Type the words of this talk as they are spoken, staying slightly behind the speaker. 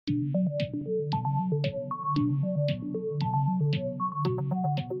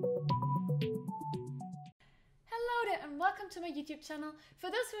to my YouTube channel. For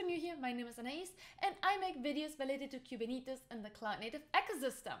those who are new here, my name is Anais and I make videos related to Kubernetes and the cloud-native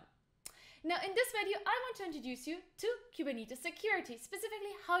ecosystem. Now in this video, I want to introduce you to Kubernetes security,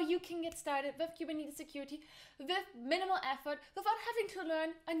 specifically how you can get started with Kubernetes security with minimal effort without having to learn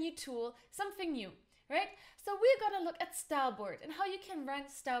a new tool, something new, right? So we're going to look at Starboard and how you can run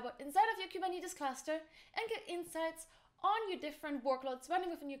Starboard inside of your Kubernetes cluster and get insights on your different workloads running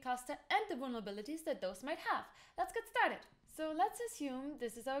within your cluster and the vulnerabilities that those might have. Let's get started. So let's assume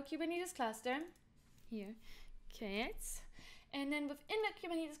this is our Kubernetes cluster here, okay, and then within the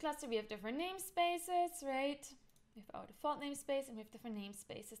Kubernetes cluster we have different namespaces, right? We have our default namespace and we have different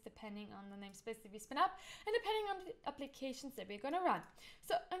namespaces depending on the namespace that we spin up and depending on the applications that we're going to run.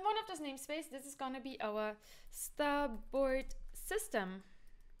 So in one of those namespaces, this is going to be our Starboard system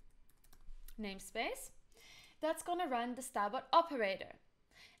namespace. That's going to run the Starboard operator.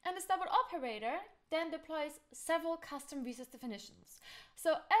 And the Starboard operator then deploys several custom resource definitions.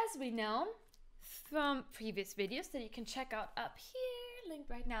 So as we know from previous videos that you can check out up here, linked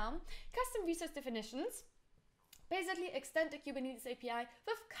right now, custom resource definitions basically extend the Kubernetes API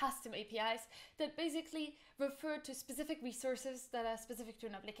with custom APIs that basically refer to specific resources that are specific to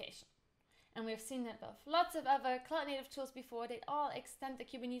an application. And we've seen that with lots of other cloud-native tools before. They all extend the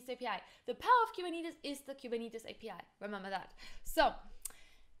Kubernetes API. The power of Kubernetes is the Kubernetes API. Remember that. So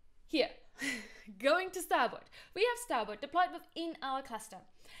here, going to Starboard. We have Starboard deployed within our cluster.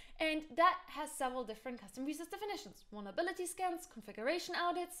 And that has several different custom resource definitions. Vulnerability scans, configuration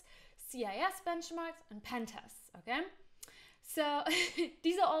audits, CIS benchmarks, and pen tests. Okay? So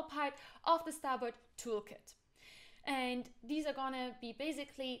these are all part of the Starboard toolkit. And these are going to be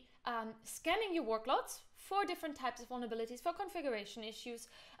basically scanning your workloads for different types of vulnerabilities, for configuration issues,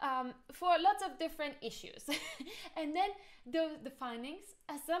 for lots of different issues. And then the findings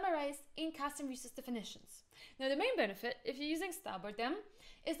are summarized in custom resource definitions. Now the main benefit, if you're using Starboard then,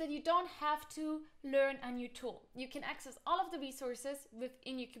 is that you don't have to learn a new tool. You can access all of the resources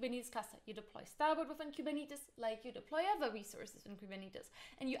within your Kubernetes cluster. You deploy Starboard within Kubernetes like you deploy other resources in Kubernetes.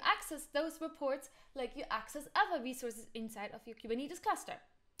 And you access those reports like you access other resources inside of your Kubernetes cluster.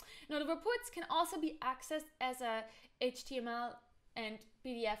 Now the reports can also be accessed as a HTML and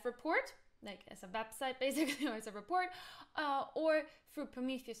PDF report, like as a website basically, or as a report, or through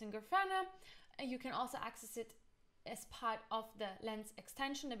Prometheus and Grafana. You can also access it as part of the Lens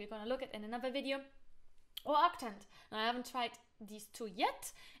extension that we're going to look at in another video, or Octant. Now I haven't tried these two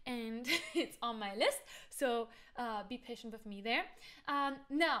yet and it's on my list, so be patient with me there.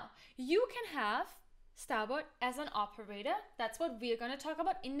 Now you can have Starboard as an operator, that's what we're going to talk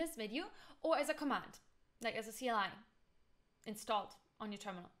about in this video, or as a command, like as a CLI installed on your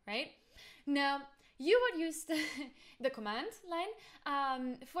terminal, right? Now you would use the command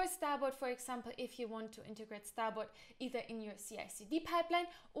line for Starboard, for example, if you want to integrate Starboard either in your CI/CD pipeline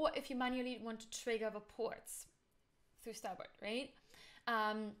or if you manually want to trigger reports through Starboard, right?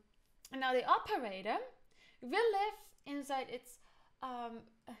 Now the operator will live inside its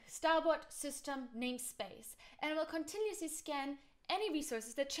Starboard system namespace and will continuously scan any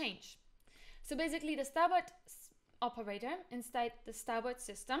resources that change. So basically the Starboard operator inside the Starboard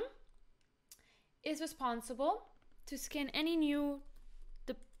system is responsible to scan any new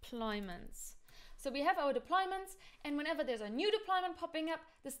deployments. So we have our deployments, and whenever there's a new deployment popping up,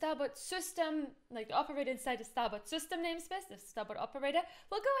 the Starboard system, like the operator inside the Starboard system namespace, the Starboard operator,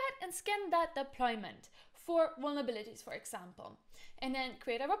 will go ahead and scan that deployment for vulnerabilities, for example, and then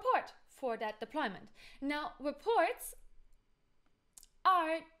create a report for that deployment. Now, reports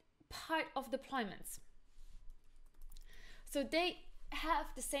are part of deployments. So they have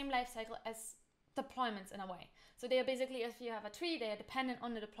the same life cycle as deployments in a way. So they are basically, if you have a tree, they are dependent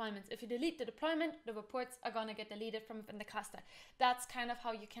on the deployments. If you delete the deployment, the reports are going to get deleted from within the cluster. That's kind of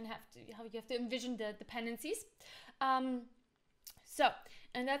how you have to envision the dependencies.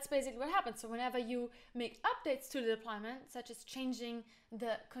 And that's basically what happens. So whenever you make updates to the deployment, such as changing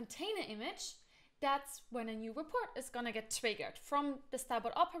the container image, that's when a new report is going to get triggered from the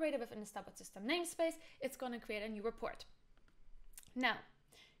Starboard operator within the Starboard system namespace. It's going to create a new report. Now,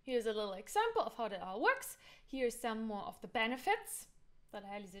 here's a little example of how that all works. Here's some more of the benefits that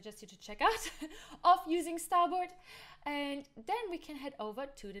I highly suggest you to check out of using Starboard. And then we can head over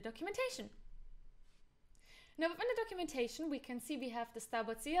to the documentation. Now within the documentation, we can see we have the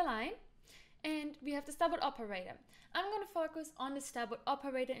Starboard CLI and we have the Starboard operator. I'm going to focus on the Starboard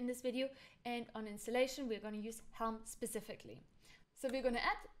operator in this video, and on installation, we're going to use Helm specifically. So we're going to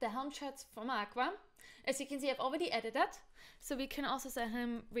add the Helm charts from Aqua. As you can see, I've already added that. So we can also say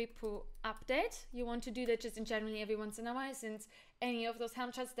Helm repo update. You want to do that just in generally every once in a while, since any of those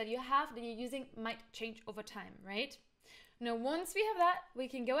Helm charts that you have that you're using might change over time, right? Now, once we have that, we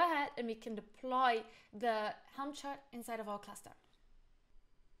can go ahead and we can deploy the Helm chart inside of our cluster.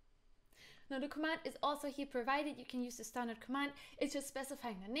 Now, the command is also here provided. You can use the standard command. It's just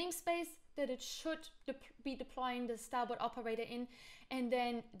specifying the namespace that it should be deploying the Starboard operator in, and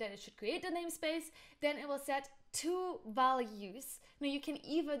then that it should create the namespace. Then it will set 2 values. Now, you can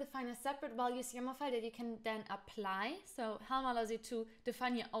either define a separate values YAML file that you can then apply. So Helm allows you to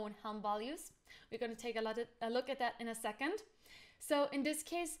define your own Helm values. We're going to take a look at that in a second. So in this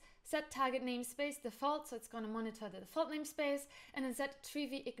case, set target namespace default, so it's going to monitor the default namespace, and then set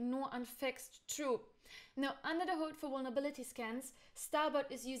trivy ignore unfixed true. Now, under the hood for vulnerability scans, Starboard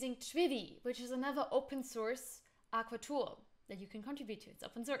is using Trivy, which is another open source Aqua tool that you can contribute to. It's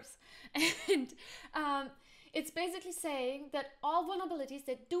open source. And it's basically saying that all vulnerabilities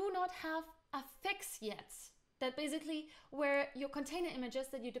that do not have a fix yet, that basically where your container images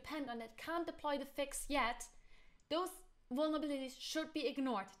that you depend on that can't deploy the fix yet, those vulnerabilities should be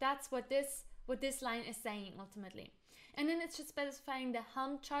ignored. That's what this line is saying ultimately. And then it's just specifying the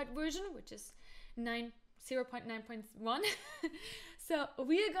Helm chart version, which is 0.9.1. So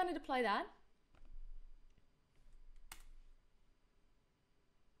we are going to deploy that.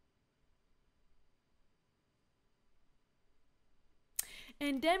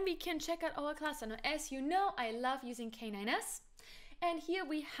 And then we can check out our cluster. Now, as you know, I love using K9s. And here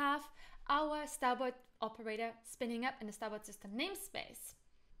we have our Starboard operator spinning up in the Starboard system namespace.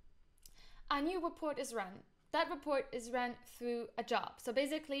 A new report is run. That report is run through a job. So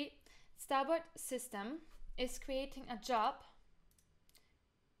basically, Starboard system is creating a job.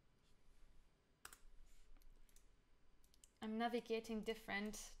 I'm navigating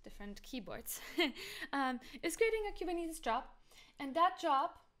different keyboards. It's creating a Kubernetes job, and that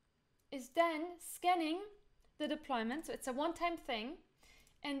job is then scanning the deployment. So it's a one-time thing,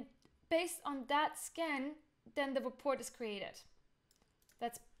 and based on that scan, then the report is created.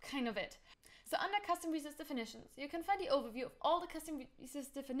 That's kind of it. So under custom resource definitions, you can find the overview of all the custom resource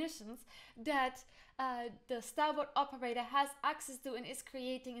definitions that the Starboard operator has access to and is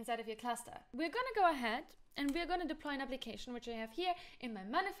creating inside of your cluster. We're going to go ahead and we're going to deploy an application, which I have here in my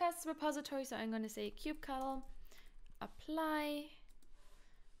manifest repository. So I'm going to say kubectl apply,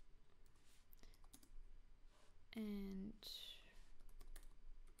 and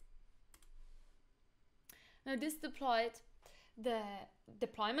now this deployed the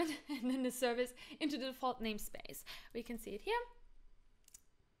deployment and then the service into the default namespace. We can see it here,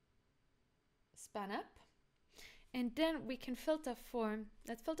 span up, and then we can filter for,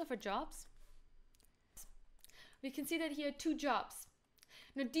 let's filter for jobs. We can see that here are 2 jobs.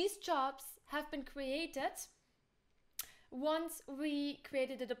 Now these jobs have been created once we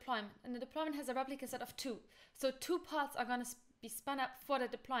created the deployment, and the deployment has a replica set of 2. So 2 pods are going to be spun up for the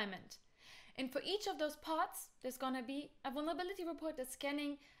deployment. And for each of those pods, there's going to be a vulnerability report that's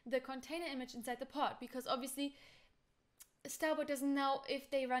scanning the container image inside the pod, because obviously Starboard doesn't know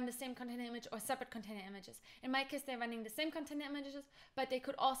if they run the same container image or separate container images. In my case, they're running the same container images, but they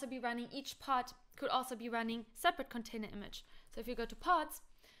could also be running, each pod could also be running separate container image. So if you go to pods,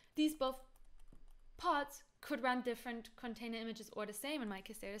 these both pods could run different container images or the same. In my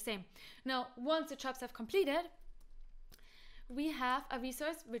case, they're the same. Now, once the jobs have completed, we have a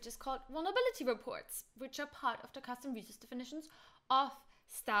resource which is called vulnerability reports, which are part of the custom resource definitions of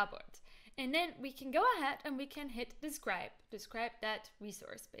Starboard. And then we can go ahead and we can hit describe that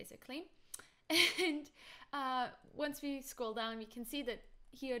resource basically. And once we scroll down, we can see that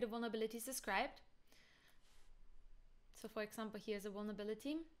here the vulnerability is described. So for example, here's a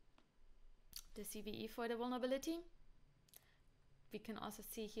vulnerability, the CVE for the vulnerability. We can also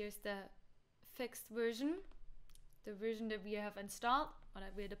see here's the fixed version, the version that we have installed or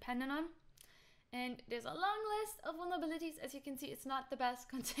that we're dependent on. And there's a long list of vulnerabilities. As you can see, it's not the best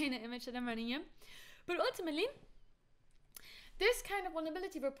container image that I'm running here. But ultimately, this kind of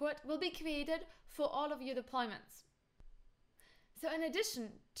vulnerability report will be created for all of your deployments. So in addition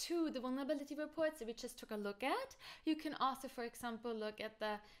to the vulnerability reports that we just took a look at, you can also, for example, look at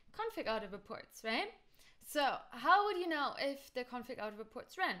the config audit reports, right? So how would you know if the config audit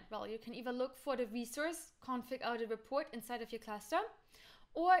reports ran? Well, you can either look for the resource config audit report inside of your cluster,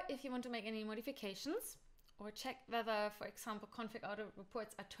 or if you want to make any modifications or check whether, for example, config audit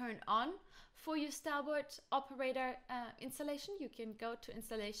reports are turned on for your Starboard operator installation, you can go to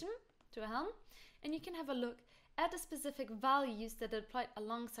installation, to a Helm, and you can have a look at the specific values that are deployed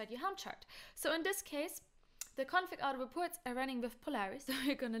alongside your Helm chart. So in this case, the config audit reports are running with Polaris. So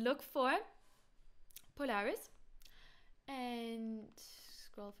we're going to look for Polaris and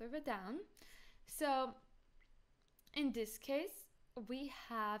scroll further down. So in this case, we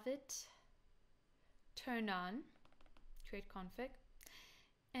have it turned on, create config.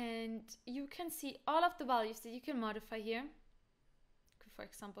 And you can see all of the values that you can modify here. For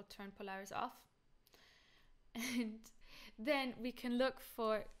example, turn Polaris off. And then we can look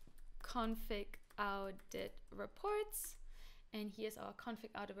for config audit reports. And here's our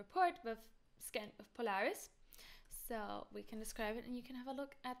config audit report with scan of Polaris. So we can describe it and you can have a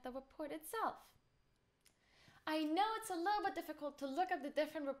look at the report itself. I know it's a little bit difficult to look at the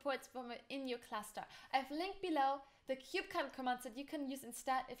different reports from in your cluster. I've linked below the kubectl commands that you can use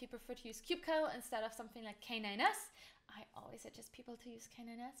instead if you prefer to use kubectl instead of something like k9s. I always suggest people to use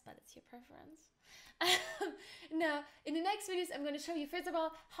k9s, but it's your preference. Now, in the next videos, I'm going to show you, first of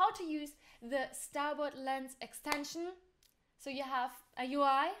all, how to use the Starboard Lens extension. So you have a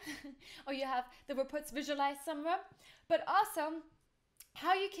UI or you have the reports visualized somewhere, but also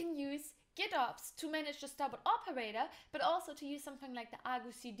how you can use GitOps to manage the Starboard operator, but also to use something like the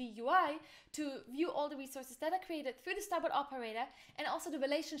Argo CD UI to view all the resources that are created through the Starboard operator, and also the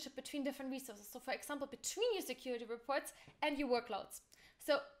relationship between different resources. So for example, between your security reports and your workloads.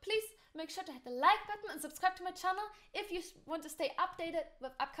 So please make sure to hit the like button and subscribe to my channel if you want to stay updated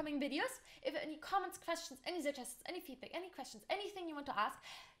with upcoming videos. If you have any comments, questions, any suggestions, any feedback, any questions, anything you want to ask,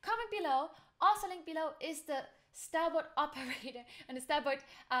 comment below. Also linked below is the Starboard operator and the Starboard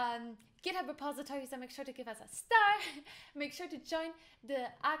GitHub repository, so make sure to give us a star. Make sure to join the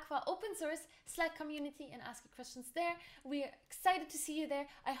Aqua open source Slack community and ask your questions there. We're excited to see you there.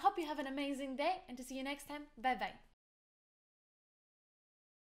 I hope you have an amazing day and to see you next time. Bye bye.